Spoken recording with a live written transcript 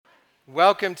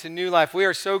Welcome to New Life. We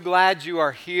are so glad you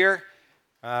are here.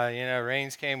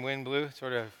 Rains came, wind blew.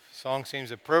 Sort of song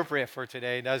seems appropriate for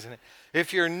today, doesn't it?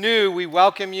 If you're new, we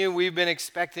welcome you. We've been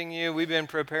expecting you. We've been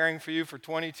preparing for you for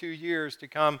 22 years to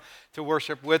come to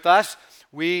worship with us.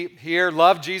 We here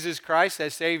love Jesus Christ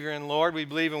as Savior and Lord. We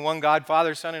believe in one God,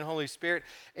 Father, Son, and Holy Spirit.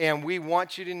 And we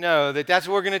want you to know that that's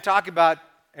what we're going to talk about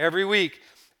every week.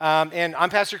 And I'm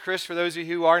Pastor Chris, for those of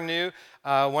you who are new,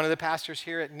 one of the pastors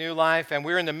here at New Life, and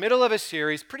we're in the middle of a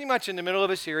series, pretty much in the middle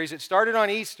of a series. It started on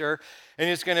Easter, and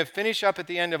it's going to finish up at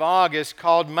the end of August,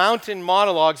 called Mountain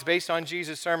Monologues, based on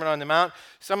Jesus' Sermon on the Mount.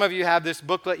 Some of you have this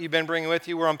booklet you've been bringing with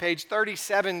you. We're on page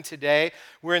 37 today.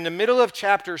 We're in the middle of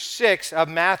chapter 6 of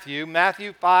Matthew.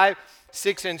 Matthew 5,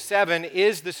 6, and 7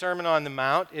 is the Sermon on the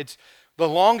Mount. It's the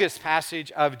longest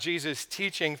passage of Jesus'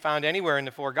 teaching found anywhere in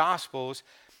the four Gospels.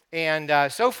 And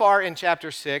so far in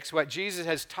chapter 6, what Jesus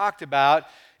has talked about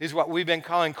is what we've been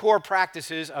calling core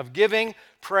practices of giving,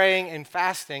 praying, and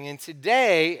fasting. And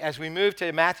today, as we move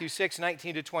to Matthew 6,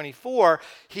 19 to 24,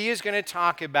 he is going to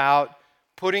talk about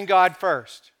putting God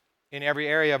first in every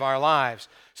area of our lives.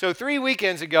 So 3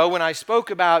 weekends ago, when I spoke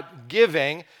about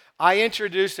giving, I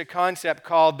introduced a concept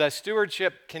called the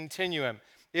stewardship continuum.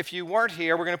 If you weren't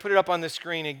here, we're going to put it up on the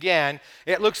screen again.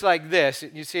 It looks like this.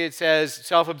 You see it says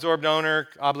self-absorbed owner,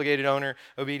 obligated owner,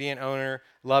 obedient owner,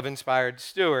 love-inspired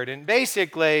steward. And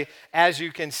basically, as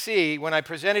you can see, when I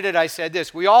presented it, I said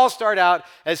this. We all start out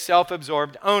as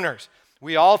self-absorbed owners.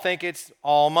 We all think it's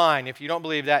all mine. If you don't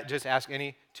believe that, just ask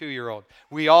any 2-year-old.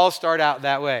 We all start out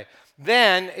that way.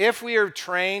 Then, if we are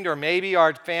trained, or maybe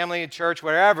our family, church,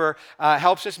 wherever,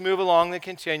 helps us move along the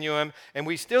continuum, and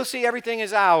we still see everything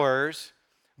as ours,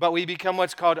 but we become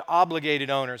what's called obligated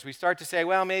owners. We start to say,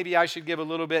 well, maybe I should give a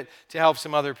little bit to help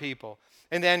some other people.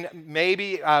 And then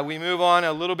maybe we move on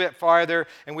a little bit farther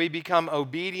and we become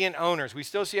obedient owners. We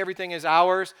still see everything as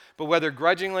ours, but whether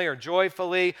grudgingly or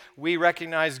joyfully, we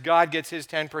recognize God gets his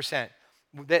 10%.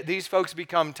 These folks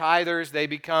become tithers. They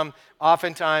become,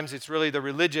 oftentimes, it's really the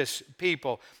religious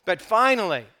people. But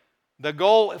finally, the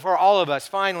goal for all of us,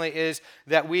 finally, is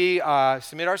that we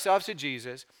submit ourselves to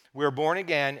Jesus. We're born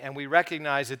again, and we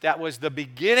recognize that that was the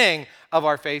beginning of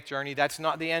our faith journey. That's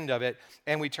not the end of it.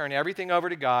 And we turn everything over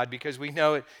to God because we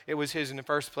know it was his in the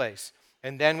first place.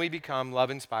 And then we become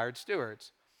love-inspired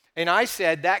stewards. And I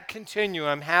said that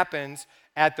continuum happens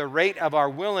at the rate of our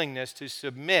willingness to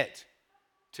submit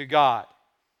to God.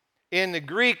 In the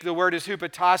Greek, the word is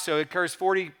hupotasso. It occurs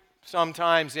 40-some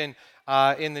times in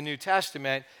the New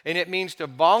Testament, and it means to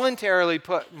voluntarily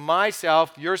put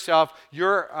myself, yourself,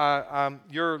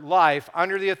 your life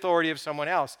under the authority of someone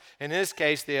else. In this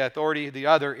case, the authority of the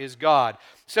other is God.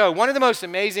 So one of the most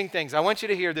amazing things, I want you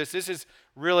to hear this. This is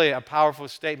really a powerful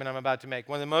statement I'm about to make.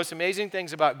 One of the most amazing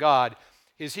things about God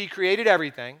is he created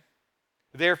everything,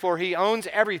 therefore he owns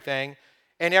everything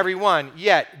and everyone,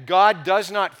 yet God does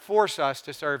not force us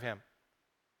to serve him.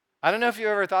 I don't know if you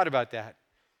ever thought about that.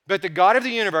 But the God of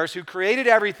the universe, who created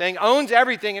everything, owns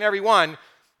everything and everyone,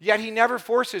 yet he never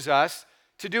forces us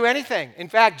to do anything. In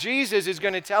fact, Jesus is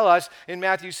going to tell us in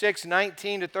Matthew 6,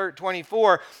 19 to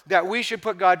 24, that we should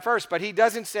put God first. But he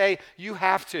doesn't say, you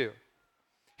have to.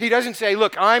 He doesn't say,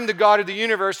 look, I'm the God of the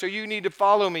universe, so you need to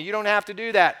follow me. You don't have to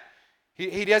do that.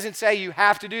 He doesn't say you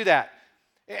have to do that.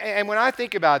 And when I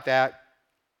think about that,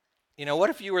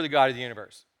 what if you were the God of the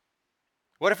universe?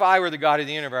 What if I were the God of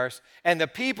the universe and the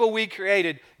people we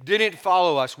created didn't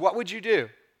follow us? What would you do?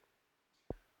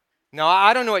 Now,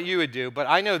 I don't know what you would do, but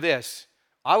I know this.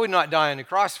 I would not die on the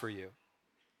cross for you.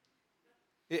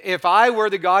 If I were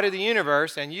the God of the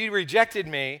universe and you rejected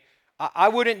me, I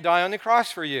wouldn't die on the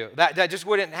cross for you. That just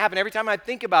wouldn't happen. Every time I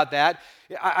think about that,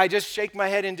 I just shake my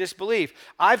head in disbelief.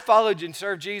 I've followed and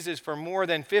served Jesus for more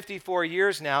than 54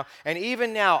 years now, and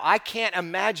even now, I can't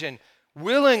imagine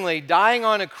willingly dying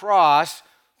on a cross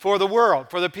for the world,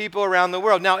 for the people around the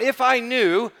world. Now, if I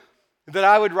knew that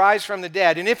I would rise from the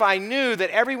dead, and if I knew that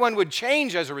everyone would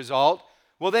change as a result,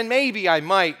 well, then maybe I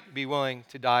might be willing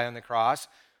to die on the cross.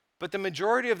 But the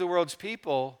majority of the world's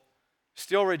people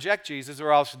still reject Jesus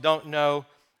or else don't know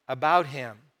about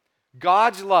him.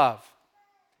 God's love,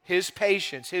 his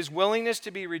patience, his willingness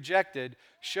to be rejected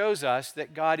shows us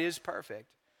that God is perfect.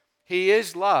 He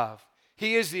is love.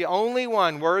 He is the only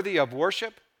one worthy of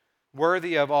worship,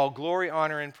 worthy of all glory,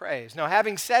 honor, and praise. Now,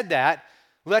 having said that,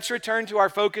 let's return to our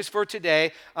focus for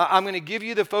today. I'm going to give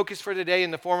you the focus for today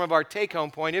in the form of our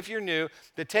take-home point. If you're new,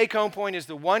 the take-home point is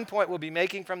the one point we'll be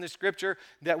making from the scripture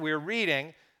that we're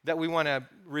reading that we want to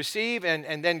receive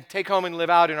and then take home and live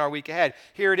out in our week ahead.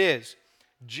 Here it is.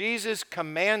 Jesus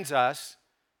commands us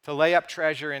to lay up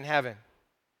treasure in heaven.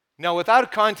 Now, without a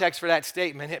context for that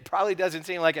statement, it probably doesn't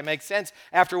seem like it makes sense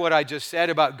after what I just said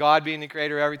about God being the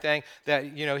creator of everything, that,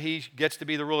 he gets to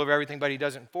be the ruler of everything, but he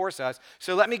doesn't force us.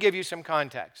 So let me give you some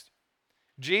context.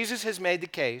 Jesus has made the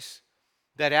case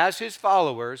that as his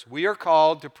followers, we are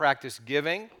called to practice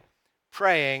giving,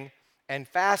 praying, and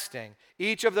fasting.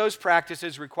 Each of those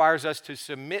practices requires us to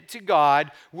submit to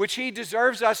God, which he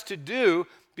deserves us to do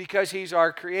because he's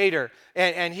our creator.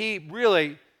 And he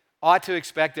really ought to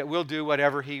expect that we'll do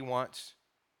whatever he wants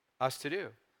us to do.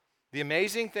 The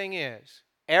amazing thing is,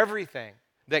 everything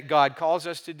that God calls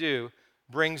us to do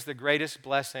brings the greatest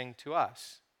blessing to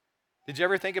us. Did you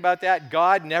ever think about that?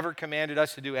 God never commanded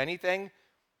us to do anything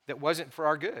that wasn't for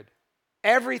our good.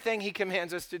 Everything he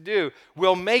commands us to do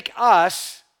will make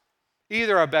us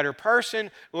either a better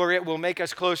person, or it will make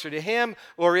us closer to him,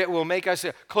 or it will make us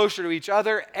closer to each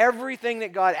other. Everything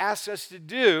that God asks us to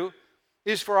do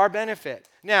is for our benefit.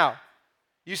 Now,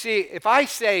 you see, if I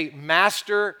say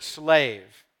master-slave,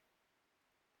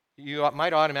 you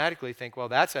might automatically think, well,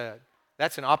 that's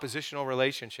an oppositional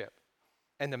relationship.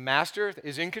 And the master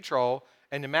is in control,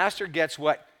 and the master gets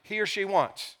what he or she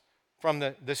wants from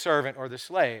the servant or the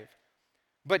slave.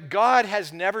 But God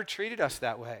has never treated us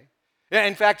that way.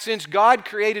 In fact, since God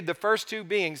created the first two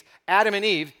beings, Adam and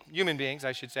Eve, human beings,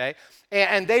 I should say,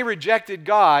 and they rejected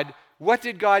God, what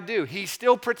did God do? He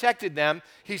still protected them.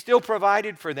 He still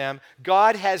provided for them.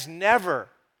 God has never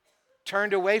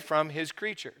turned away from his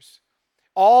creatures.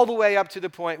 All the way up to the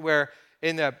point where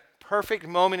in the perfect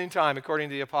moment in time, according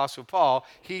to the Apostle Paul,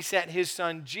 he sent his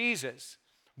son Jesus,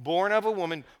 born of a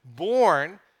woman,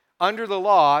 born under the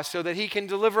law, so that he can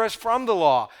deliver us from the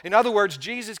law. In other words,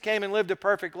 Jesus came and lived a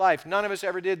perfect life. None of us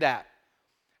ever did that.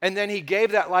 And then he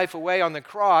gave that life away on the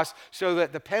cross so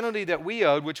that the penalty that we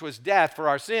owed, which was death for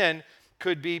our sin,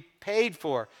 could be paid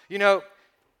for.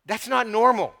 That's not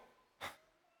normal.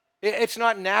 It's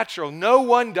not natural. No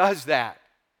one does that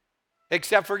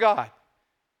except for God.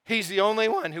 He's the only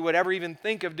one who would ever even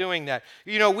think of doing that.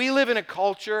 We live in a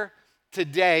culture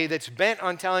today that's bent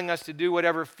on telling us to do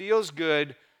whatever feels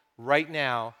good right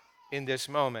now in this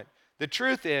moment. The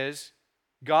truth is,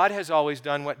 God has always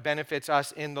done what benefits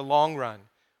us in the long run,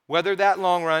 whether that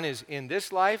long run is in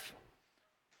this life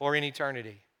or in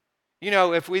eternity.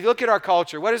 If we look at our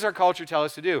culture, what does our culture tell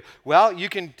us to do? Well, you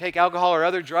can take alcohol or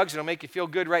other drugs. It'll make you feel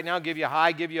good right now, give you a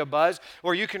high, give you a buzz.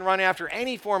 Or you can run after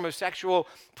any form of sexual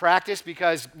practice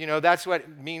because, that's what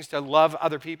it means to love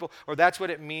other people, or that's what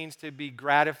it means to be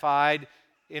gratified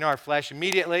in our flesh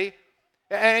immediately.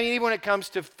 And even when it comes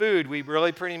to food, we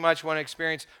really pretty much want to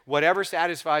experience whatever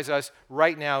satisfies us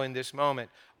right now in this moment.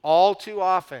 All too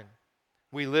often,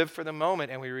 we live for the moment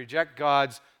and we reject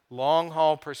God's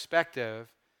long-haul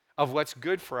perspective of what's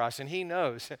good for us. And he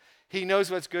knows. He knows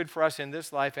what's good for us in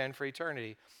this life and for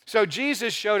eternity. So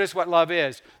Jesus showed us what love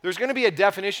is. There's going to be a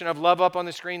definition of love up on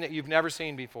the screen that you've never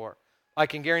seen before. I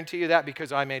can guarantee you that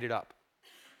because I made it up.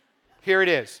 Here it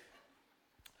is.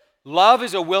 Love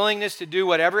is a willingness to do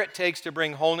whatever it takes to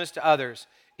bring wholeness to others,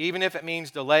 even if it means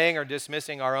delaying or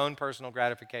dismissing our own personal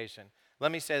gratification.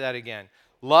 Let me say that again.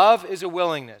 Love is a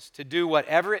willingness to do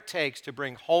whatever it takes to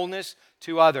bring wholeness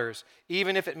to others,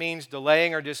 even if it means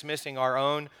delaying or dismissing our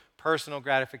own personal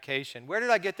gratification. Where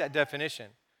did I get that definition?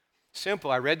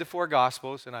 Simple. I read the 4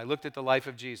 Gospels and I looked at the life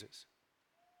of Jesus.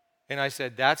 And I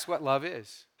said, that's what love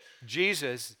is.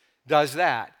 Jesus does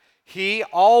that. He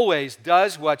always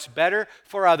does what's better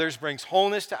for others, brings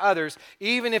wholeness to others,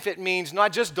 even if it means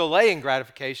not just delaying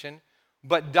gratification,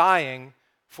 but dying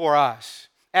for us.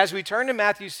 As we turn to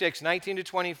Matthew 6, 19 to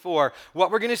 24,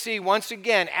 what we're going to see once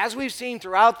again, as we've seen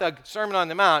throughout the Sermon on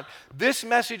the Mount, this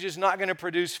message is not going to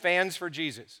produce fans for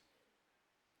Jesus.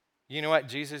 You know what?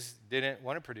 Jesus didn't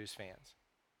want to produce fans.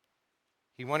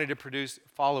 He wanted to produce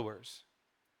followers.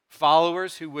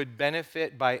 Followers who would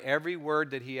benefit by every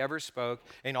word that he ever spoke.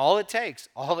 And all it takes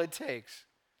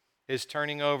is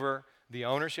turning over the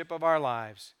ownership of our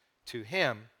lives to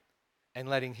him and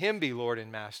letting him be Lord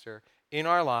and Master in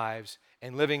our lives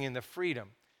and living in the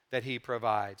freedom that he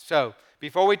provides. So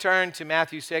before we turn to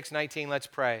Matthew 6, 19, let's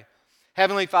pray.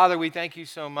 Heavenly Father, we thank you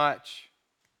so much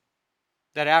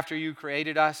that after you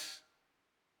created us,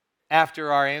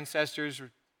 after our ancestors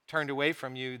turned away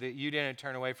from you, that you didn't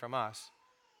turn away from us.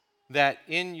 That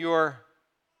in your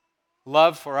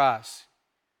love for us,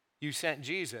 you sent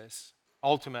Jesus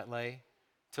ultimately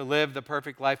to live the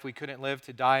perfect life we couldn't live,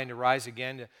 to die and to rise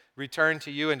again, to return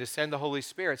to you and to send the Holy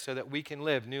Spirit so that we can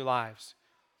live new lives.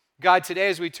 God, today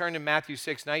as we turn to Matthew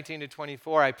 6, 19 to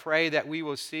 24, I pray that we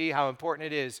will see how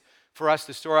important it is for us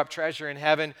to store up treasure in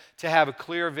heaven, to have a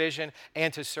clear vision,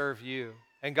 and to serve you.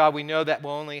 And God, we know that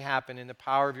will only happen in the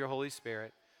power of your Holy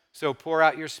Spirit. So pour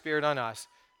out your Spirit on us.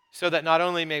 so that not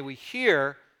only may we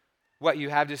hear what you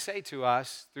have to say to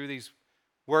us through these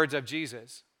words of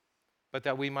Jesus, but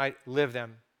that we might live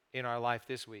them in our life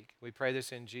this week. We pray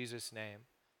this in Jesus' name.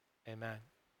 Amen.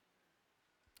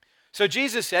 So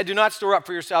Jesus said, "Do not store up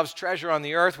for yourselves treasure on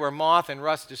the earth where moth and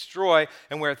rust destroy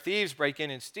and where thieves break in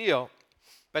and steal,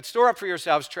 but store up for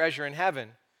yourselves treasure in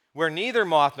heaven where neither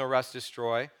moth nor rust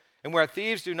destroy and where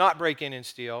thieves do not break in and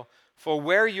steal. For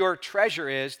where your treasure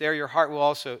is, there your heart will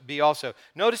also be also."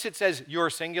 Notice it says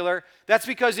your singular. That's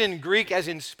because in Greek, as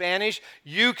in Spanish,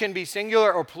 you can be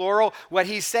singular or plural. What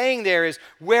he's saying there is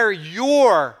where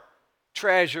your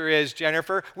treasure is,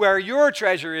 Jennifer, where your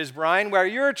treasure is, Brian, where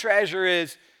your treasure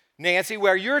is, Nancy,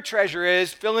 where your treasure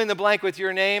is, fill in the blank with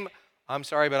your name. I'm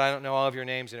sorry, but I don't know all of your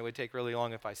names, and it would take really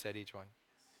long if I said each one.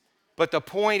 But the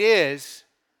point is,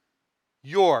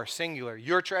 your singular,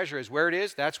 your treasure is where it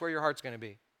is, that's where your heart's going to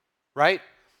be. Right?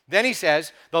 Then he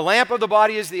says, "The lamp of the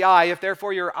body is the eye. If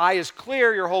therefore your eye is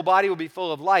clear, your whole body will be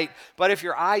full of light. But if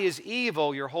your eye is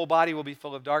evil, your whole body will be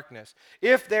full of darkness.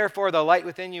 If therefore the light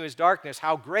within you is darkness,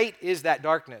 how great is that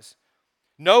darkness?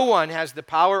 No one has the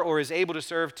power or is able to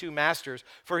serve two masters,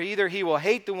 for either he will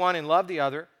hate the one and love the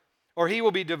other, or he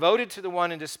will be devoted to the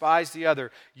one and despise the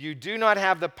other. You do not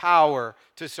have the power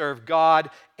to serve God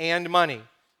and money."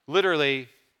 Literally,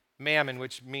 mammon,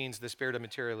 which means the spirit of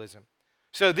materialism.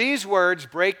 So these words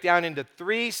break down into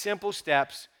 3 simple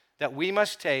steps that we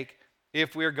must take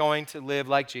if we're going to live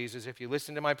like Jesus. If you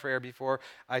listen to my prayer before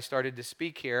I started to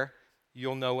speak here,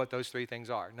 you'll know what those 3 things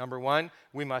are. Number 1,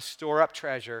 we must store up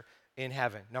treasure in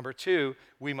heaven. Number 2,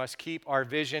 we must keep our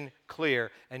vision clear.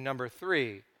 And number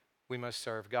 3, we must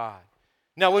serve God.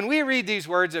 Now, when we read these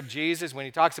words of Jesus, when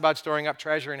he talks about storing up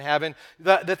treasure in heaven,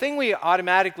 the thing we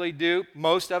automatically do,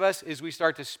 most of us, is we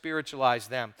start to spiritualize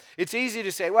them. It's easy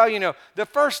to say, well, the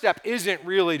first step isn't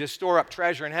really to store up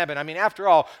treasure in heaven. I mean, after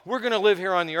all, we're going to live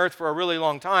here on the earth for a really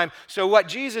long time, so what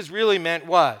Jesus really meant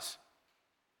was.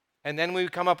 And then we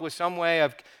come up with some way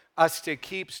of us to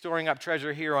keep storing up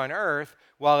treasure here on earth,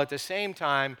 while at the same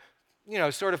time,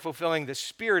 sort of fulfilling the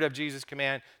spirit of Jesus'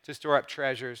 command to store up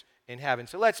treasures in heaven.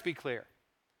 So let's be clear.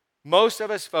 Most of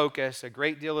us focus a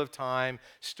great deal of time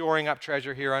storing up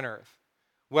treasure here on earth,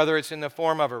 whether it's in the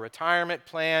form of a retirement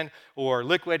plan or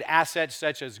liquid assets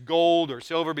such as gold or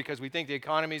silver because we think the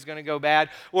economy is going to go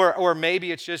bad, or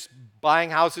maybe it's just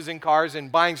buying houses and cars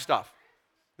and buying stuff.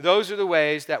 Those are the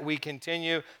ways that we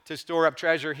continue to store up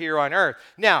treasure here on earth.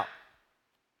 Now,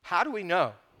 how do we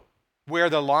know where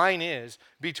the line is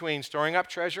between storing up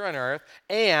treasure on earth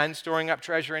and storing up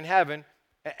treasure in heaven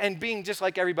and being just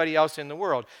like everybody else in the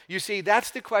world? You see, that's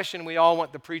the question we all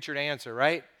want the preacher to answer,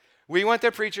 right? We want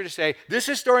the preacher to say, this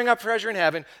is storing up treasure in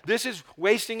heaven, this is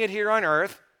wasting it here on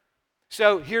earth.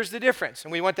 So here's the difference,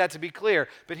 and we want that to be clear.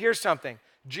 But here's something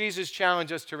Jesus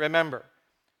challenged us to remember.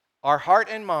 Our heart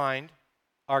and mind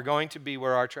are going to be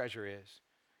where our treasure is.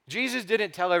 Jesus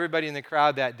didn't tell everybody in the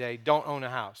crowd that day, don't own a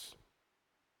house.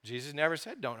 Jesus never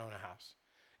said don't own a house.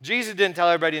 Jesus didn't tell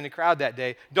everybody in the crowd that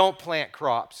day, don't plant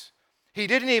crops. He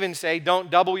didn't even say,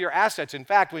 don't double your assets. In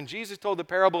fact, when Jesus told the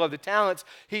parable of the talents,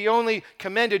 he only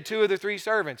commended 2 of the 3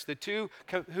 servants, the 2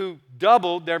 who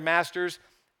doubled their master's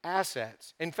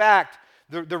assets. In fact,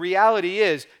 the reality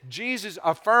is, Jesus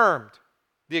affirmed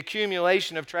the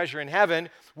accumulation of treasure in heaven,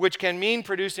 which can mean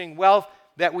producing wealth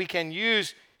that we can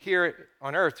use here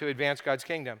on earth to advance God's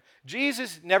kingdom.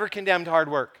 Jesus never condemned hard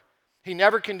work. He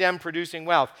never condemned producing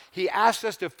wealth. He asked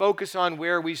us to focus on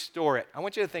where we store it. I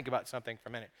want you to think about something for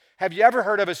a minute. Have you ever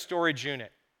heard of a storage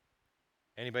unit?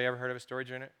 Anybody ever heard of a storage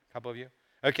unit? A couple of you?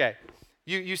 Okay.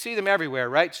 You see them everywhere,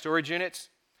 right? Storage units.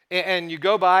 And you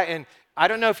go by, and I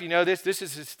don't know if you know this. This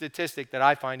is a statistic that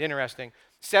I find interesting.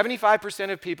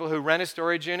 75% of people who rent a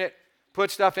storage unit put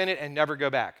stuff in it and never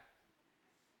go back.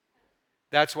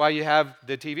 That's why you have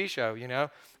the TV show,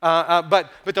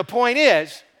 But the point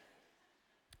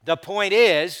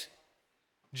is,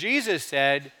 Jesus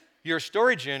said your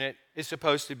storage unit is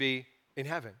supposed to be in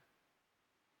heaven.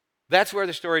 That's where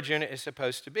the storage unit is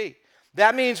supposed to be.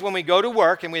 That means when we go to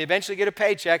work and we eventually get a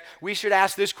paycheck, we should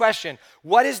ask this question: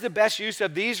 what is the best use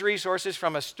of these resources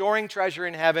from a storing treasure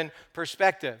in heaven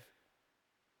perspective?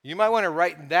 You might want to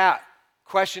write that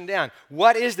question down.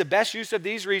 What is the best use of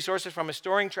these resources from a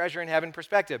storing treasure in heaven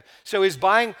perspective? So is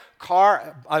buying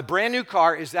a brand new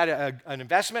car, is that an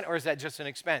investment or is that just an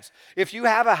expense? If you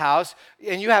have a house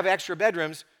and you have extra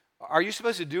bedrooms, are you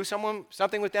supposed to do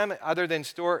something with them other than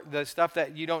store the stuff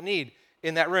that you don't need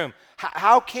in that room?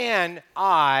 How can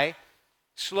I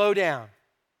slow down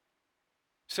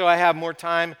so I have more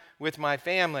time with my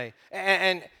family?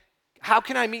 And how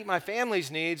can I meet my family's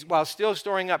needs while still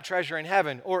storing up treasure in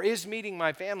heaven? Or is meeting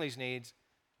my family's needs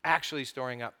actually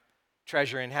storing up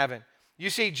treasure in heaven.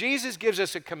 You see, Jesus gives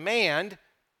us a command,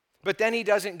 but then he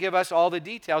doesn't give us all the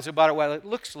details about it, what it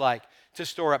looks like to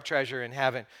store up treasure in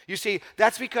heaven. You see,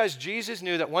 that's because Jesus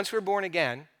knew that once we're born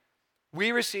again,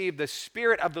 we receive the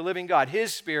Spirit of the living God,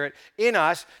 his Spirit in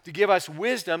us to give us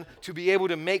wisdom to be able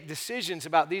to make decisions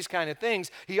about these kind of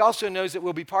things. He also knows that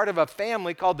we'll be part of a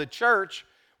family called the church,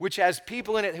 which has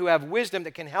people in it who have wisdom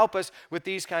that can help us with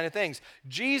these kind of things.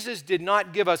 Jesus did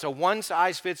not give us a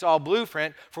one-size-fits-all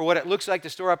blueprint for what it looks like to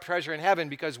store up treasure in heaven,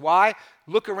 because why?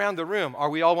 Look around the room.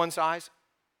 Are we all one size?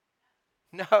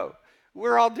 No,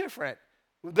 we're all different.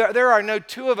 There are no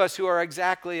two of us who are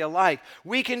exactly alike.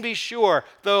 We can be sure,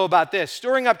 though, about this.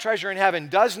 Storing up treasure in heaven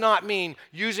does not mean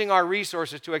using our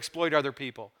resources to exploit other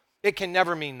people. It can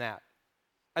never mean that.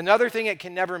 Another thing it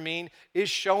can never mean is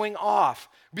showing off.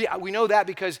 We know that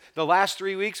because the last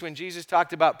 3 weeks when Jesus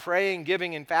talked about praying,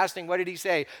 giving, and fasting, what did he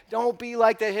say? Don't be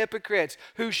like the hypocrites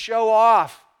who show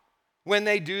off when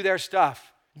they do their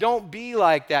stuff. Don't be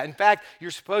like that. In fact,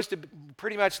 you're supposed to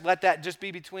pretty much let that just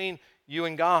be between you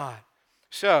and God.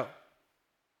 So,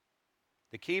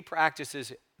 the key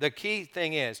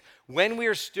thing is, when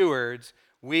we're stewards,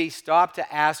 we stop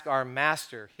to ask our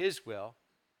master his will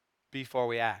before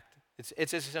we act.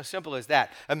 It's as simple as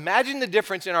that. Imagine the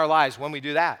difference in our lives when we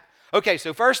do that. Okay,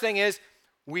 so first thing is,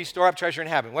 we store up treasure in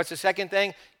heaven. What's the second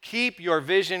thing? Keep your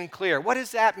vision clear. What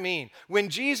does that mean? When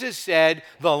Jesus said,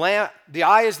 the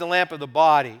eye is the lamp of the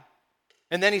body,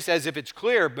 and then he says, if it's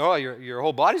clear, oh, your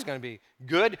whole body's going to be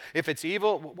good. If it's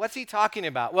evil, what's he talking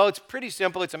about? Well, it's pretty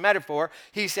simple. It's a metaphor.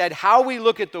 He said, how we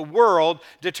look at the world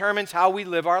determines how we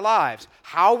live our lives.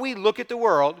 How we look at the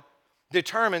world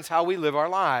determines how we live our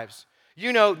lives.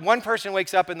 You know, one person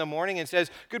wakes up in the morning and says,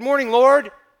 good morning,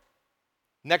 Lord.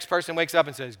 Next person wakes up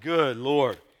and says, good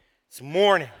Lord, it's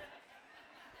morning.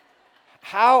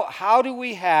 How do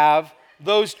we have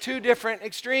those two different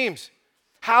extremes?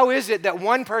 How is it that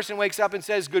one person wakes up and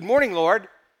says, good morning, Lord?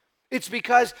 It's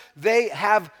because they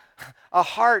have a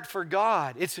heart for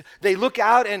God. They look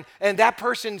out and that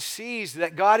person sees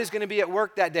that God is going to be at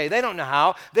work that day. They don't know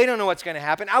how. They don't know what's going to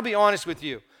happen. I'll be honest with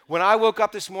you. When I woke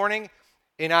up this morning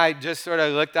and I just sort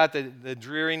of looked out the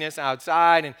dreariness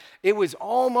outside, and it was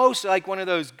almost like one of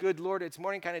those good Lord, it's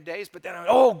morning kind of days, but then,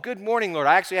 good morning, Lord.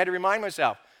 I actually had to remind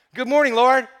myself, good morning,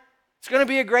 Lord. It's going to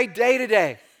be a great day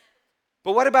today.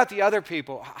 But what about the other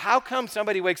people? How come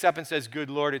somebody wakes up and says,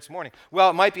 good Lord, it's morning? Well,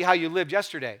 it might be how you lived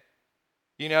yesterday.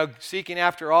 You know, seeking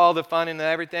after all the fun and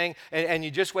everything, and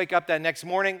you just wake up that next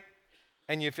morning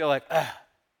and you feel like, ugh.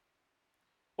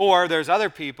 Or there's other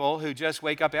people who just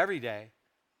wake up every day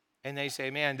and they say,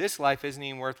 man, this life isn't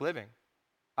even worth living.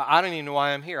 I don't even know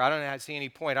why I'm here. I don't see any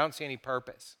point. I don't see any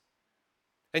purpose.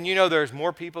 And you know, there's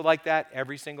more people like that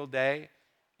every single day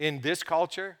in this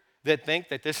culture that think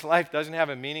that this life doesn't have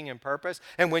a meaning and purpose.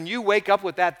 And when you wake up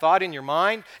with that thought in your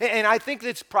mind, and I think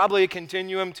that's probably a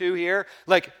continuum too here,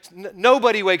 like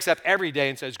nobody wakes up every day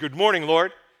and says, good morning,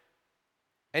 Lord.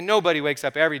 And nobody wakes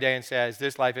up every day and says,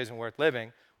 this life isn't worth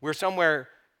living. We're somewhere,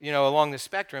 along the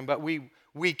spectrum, but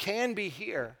we can be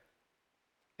here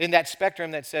in that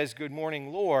spectrum that says, good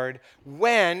morning, Lord,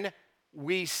 when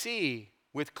we see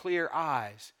with clear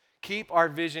eyes. Keep our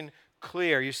vision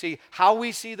clear. You see, how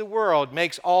we see the world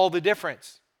makes all the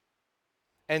difference.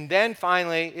 And then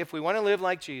finally, if we want to live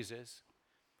like Jesus,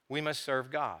 we must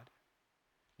serve God.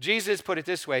 Jesus put it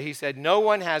this way. He said, no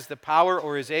one has the power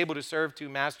or is able to serve two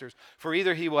masters, for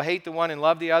either he will hate the one and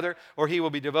love the other, or he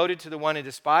will be devoted to the one and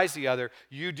despise the other.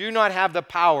 You do not have the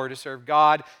power to serve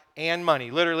God and money.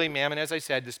 Literally, mammon, as I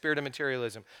said, the spirit of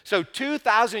materialism. So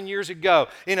 2,000 years ago,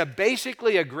 in a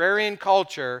basically agrarian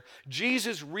culture,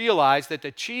 Jesus realized that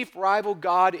the chief rival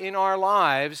god in our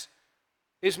lives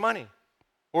is money,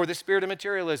 or the spirit of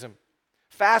materialism.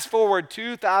 Fast forward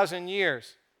 2,000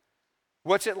 years.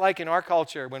 What's it like in our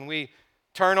culture when we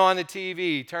turn on the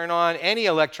TV, turn on any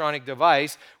electronic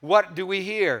device? What do we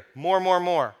hear?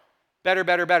 More.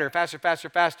 Better,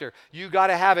 faster. You got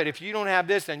to have it. If you don't have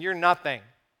this, then you're nothing.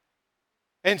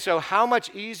 And so how much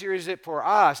easier is it for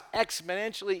us,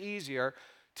 exponentially easier,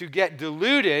 to get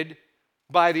deluded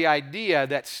by the idea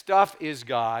that stuff is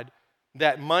God,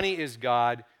 that money is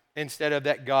God, instead of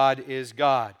that God is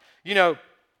God?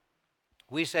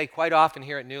 We say quite often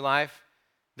here at New Life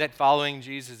that following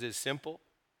Jesus is simple,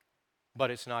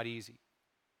 but it's not easy.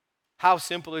 How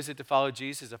simple is it to follow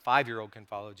Jesus? A 5-year-old can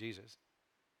follow Jesus.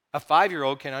 A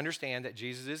 5-year-old can understand that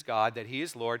Jesus is God, that he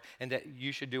is Lord, and that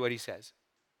you should do what he says.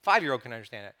 5-year-old can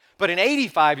understand it. But an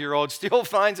 85-year-old still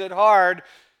finds it hard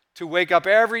to wake up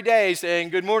every day saying,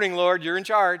 good morning, Lord, you're in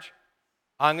charge.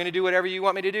 I'm going to do whatever you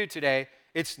want me to do today.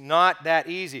 It's not that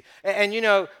easy. And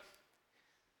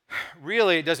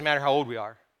really, it doesn't matter how old we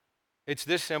are. It's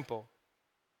this simple.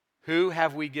 Who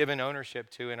have we given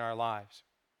ownership to in our lives?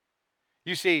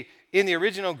 You see, in the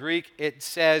original Greek, it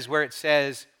says,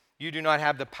 you do not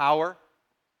have the power.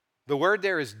 The word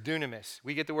there is dunamis.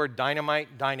 We get the word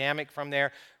dynamite, dynamic from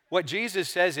there. What Jesus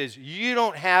says is, you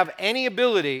don't have any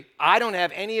ability, I don't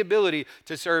have any ability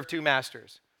to serve two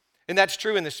masters. And that's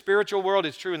true in the spiritual world,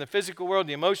 it's true in the physical world,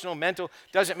 the emotional, mental,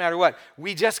 doesn't matter what.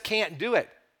 We just can't do it.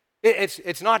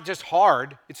 It's not just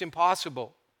hard, it's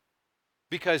impossible.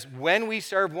 Because when we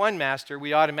serve one master,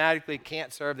 we automatically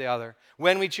can't serve the other.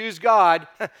 When we choose God,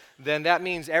 then that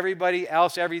means everybody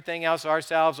else, everything else,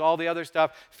 ourselves, all the other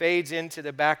stuff fades into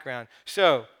the background.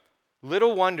 So,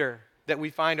 little wonder that we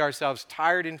find ourselves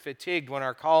tired and fatigued when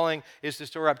our calling is to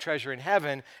store up treasure in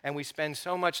heaven and we spend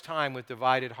so much time with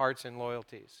divided hearts and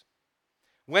loyalties.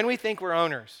 When we think we're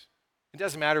owners, it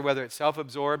doesn't matter whether it's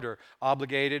self-absorbed or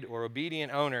obligated or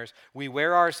obedient owners, we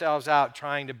wear ourselves out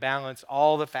trying to balance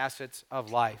all the facets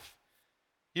of life.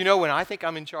 You know, when I think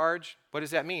I'm in charge, what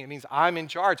does that mean? It means I'm in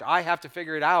charge. I have to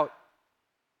figure it out.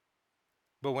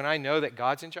 But when I know that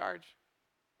God's in charge,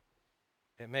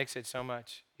 it makes it so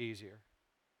much easier.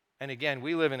 And again,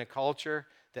 we live in a culture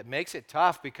that makes it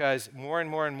tough because more and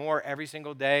more and more every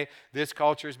single day, this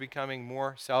culture is becoming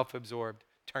more self-absorbed,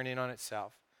 turning on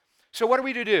itself. So what are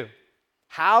we to do?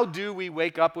 How do we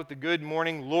wake up with the good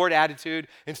morning Lord attitude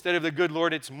instead of the good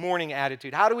Lord it's morning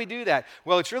attitude? How do we do that?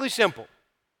 Well, it's really simple.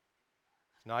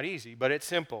 It's not easy, but it's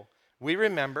simple. We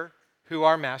remember who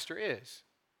our master is.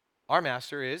 Our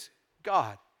master is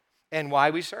God. And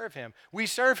why we serve him. We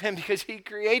serve him because he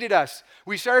created us.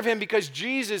 We serve him because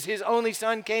Jesus, his only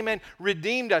son, came and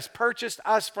redeemed us, purchased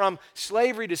us from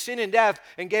slavery to sin and death,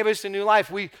 and gave us a new life.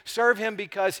 We serve him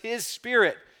because his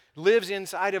Spirit lives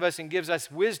inside of us and gives us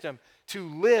wisdom to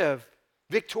live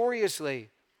victoriously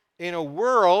in a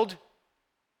world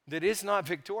that is not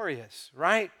victorious,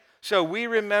 right? So we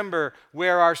remember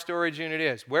where our storage unit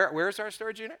is. Where's our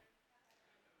storage unit?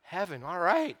 Heaven, all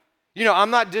right. You know, I'm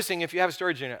not dissing if you have a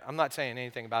storage unit. I'm not saying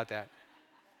anything about that.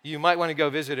 You might want to go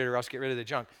visit it or else get rid of the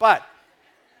junk. But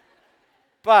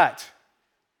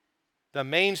the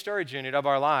main storage unit of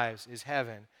our lives is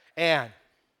heaven. And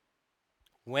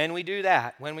when we do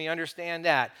that, when we understand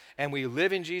that, and we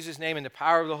live in Jesus' name in the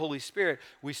power of the Holy Spirit,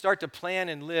 we start to plan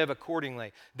and live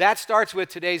accordingly. That starts with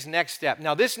today's next step.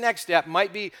 Now, this next step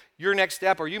might be your next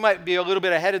step, or you might be a little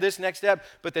bit ahead of this next step,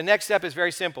 but the next step is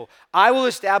very simple. I will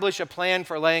establish a plan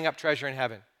for laying up treasure in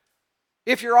heaven.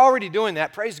 If you're already doing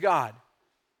that, praise God.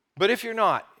 But if you're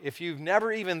not, if you've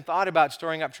never even thought about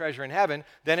storing up treasure in heaven,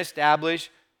 then establish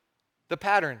the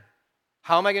pattern.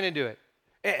 How am I going to do it?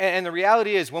 And the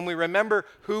reality is, when we remember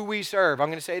who we serve, I'm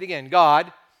going to say it again,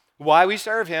 God, why we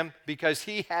serve him, because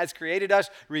he has created us,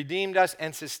 redeemed us,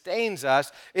 and sustains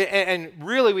us. And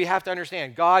really, we have to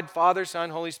understand, God, Father,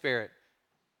 Son, Holy Spirit.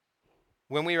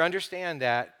 When we understand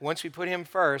that, once we put him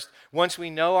first, once we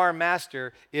know our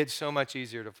master, it's so much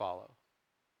easier to follow.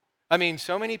 I mean,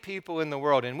 so many people in the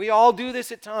world, and we all do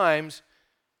this at times,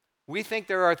 we think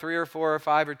there are 3 or 4 or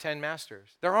 5 or 10 masters.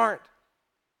 There aren't.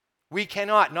 We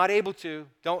cannot, not able to,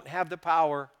 don't have the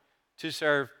power to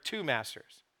serve 2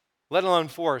 masters, let alone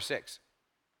 4 or 6.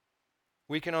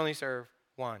 We can only serve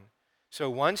one. So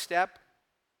one step,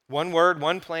 one word,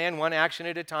 one plan, one action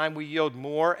at a time, we yield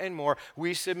more and more.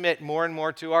 We submit more and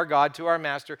more to our God, to our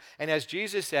master. And as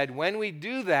Jesus said, when we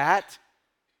do that,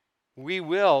 we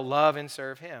will love and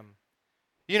serve him.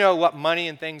 You know what money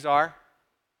and things are?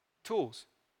 Tools.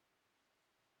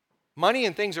 Money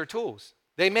and things are tools.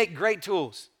 They make great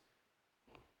tools.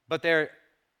 But they're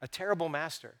a terrible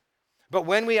master. But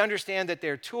when we understand that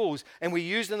they're tools and we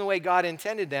use them the way God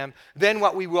intended them, then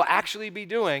what we will actually be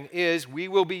doing is we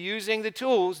will be using the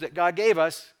tools that God gave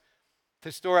us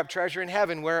to store up treasure in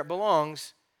heaven where it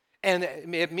belongs. And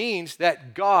it means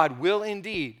that God will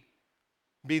indeed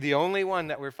be the only one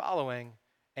that we're following,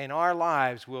 and our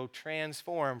lives will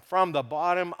transform from the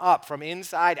bottom up, from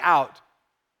inside out.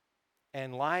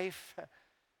 And life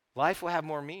will have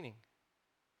more meaning,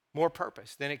 more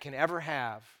purpose than it can ever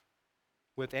have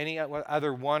with any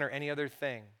other one or any other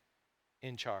thing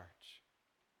in charge.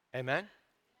 Amen?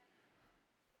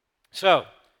 So,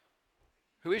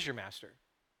 who is your master?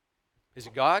 Is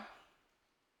it God?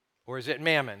 Or is it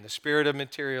mammon, the spirit of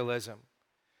materialism?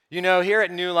 You know, here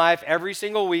at New Life, every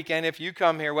single weekend, if you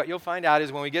come here, what you'll find out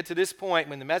is when we get to this point,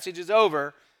 when the message is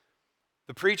over,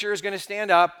 the preacher is going to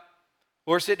stand up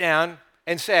or sit down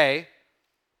and say,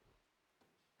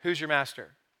 who's your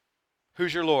master?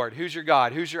 Who's your Lord? Who's your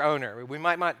God? Who's your owner? We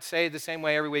might not say it the same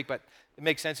way every week, but it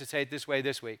makes sense to say it this way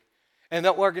this week. And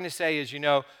what we're going to say is, you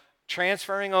know,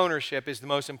 transferring ownership is the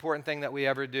most important thing that we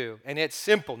ever do. And it's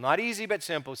simple, not easy, but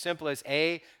simple. Simple as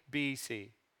A, B,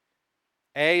 C.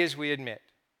 A is we admit.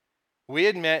 We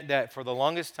admit that for the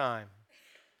longest time,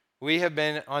 we have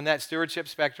been on that stewardship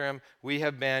spectrum. We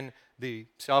have been the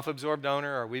self-absorbed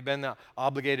owner, or we've been the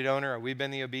obligated owner, or we've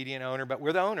been the obedient owner, but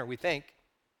we're the owner, we think.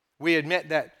 We admit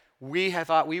that we have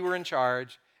thought we were in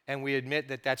charge, and we admit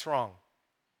that that's wrong.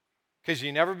 Because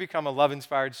you never become a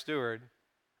love-inspired steward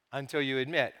until you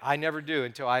admit. I never do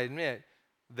until I admit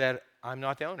that I'm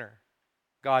not the owner.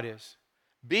 God is.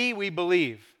 B, we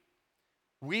believe.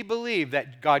 We believe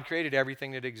that God created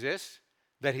everything that exists,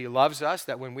 that he loves us,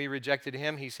 that when we rejected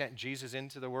him, he sent Jesus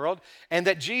into the world, and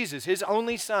that Jesus, his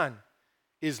only son,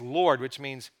 is Lord, which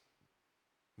means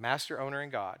master, owner,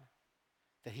 and God.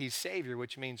 That he's Savior,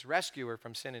 which means rescuer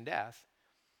from sin and death.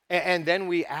 And then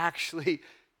we actually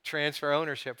transfer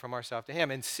ownership from ourselves to him.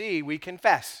 And C, we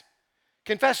confess.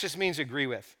 Confess just means agree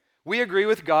with. We agree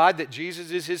with God that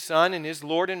Jesus is his son and his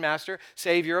Lord and master,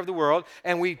 Savior of the world,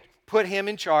 and we put him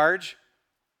in charge.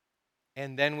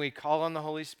 And then we call on the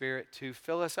Holy Spirit to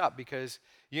fill us up, because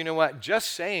you know what?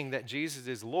 Just saying that Jesus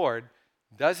is Lord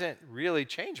doesn't really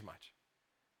change much.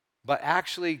 But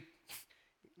actually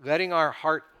letting our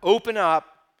heart open up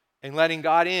and letting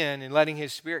God in and letting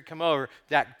his Spirit come over,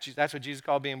 that's what Jesus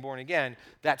called being born again.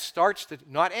 That starts,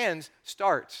 not ends,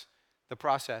 starts the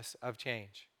process of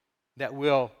change that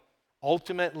will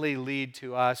ultimately lead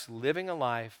to us living a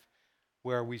life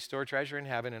where we store treasure in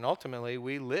heaven, and ultimately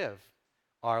we live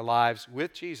our lives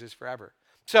with Jesus forever.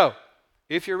 So,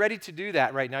 if you're ready to do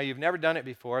that right now, you've never done it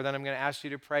before, then I'm going to ask you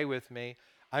to pray with me.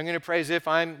 I'm going to pray as if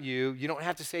I'm you. You don't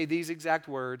have to say these exact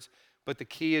words, but the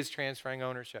key is transferring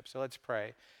ownership. So let's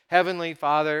pray. Heavenly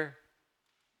Father,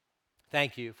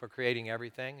 thank you for creating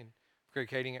everything and for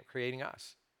creating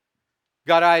us.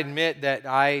 God, I admit that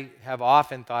I have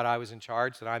often thought I was in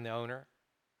charge, that I'm the owner.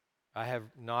 I have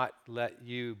not let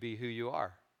you be who you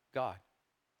are, God.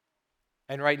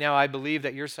 And right now I believe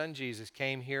that your son Jesus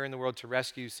came here in the world to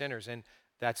rescue sinners, and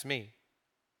that's me.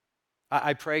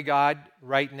 I pray, God,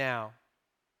 right now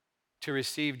to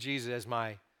receive Jesus as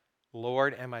my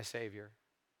Lord and my Savior.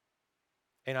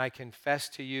 And I confess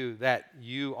to you that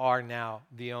you are now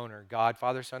the owner, God,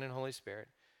 Father, Son, and Holy Spirit.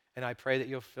 And I pray that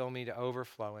you'll fill me to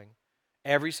overflowing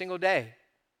every single day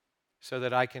so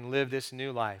that I can live this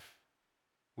new life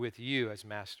with you as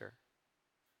master.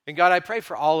 And God, I pray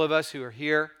for all of us who are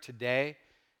here today,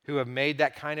 who have made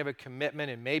that kind of a commitment,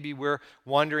 and maybe we're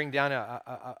wandering down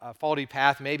a faulty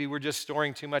path. Maybe we're just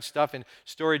storing too much stuff in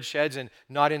storage sheds and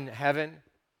not in heaven.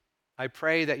 I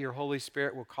pray that your Holy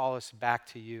Spirit will call us back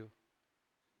to you,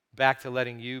 back to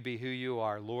letting you be who you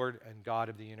are, Lord and God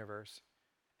of the universe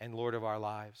and Lord of our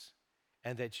lives,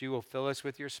 and that you will fill us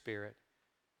with your Spirit,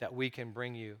 that we can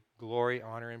bring you glory,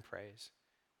 honor, and praise.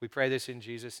 We pray this in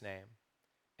Jesus' name.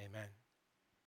 Amen.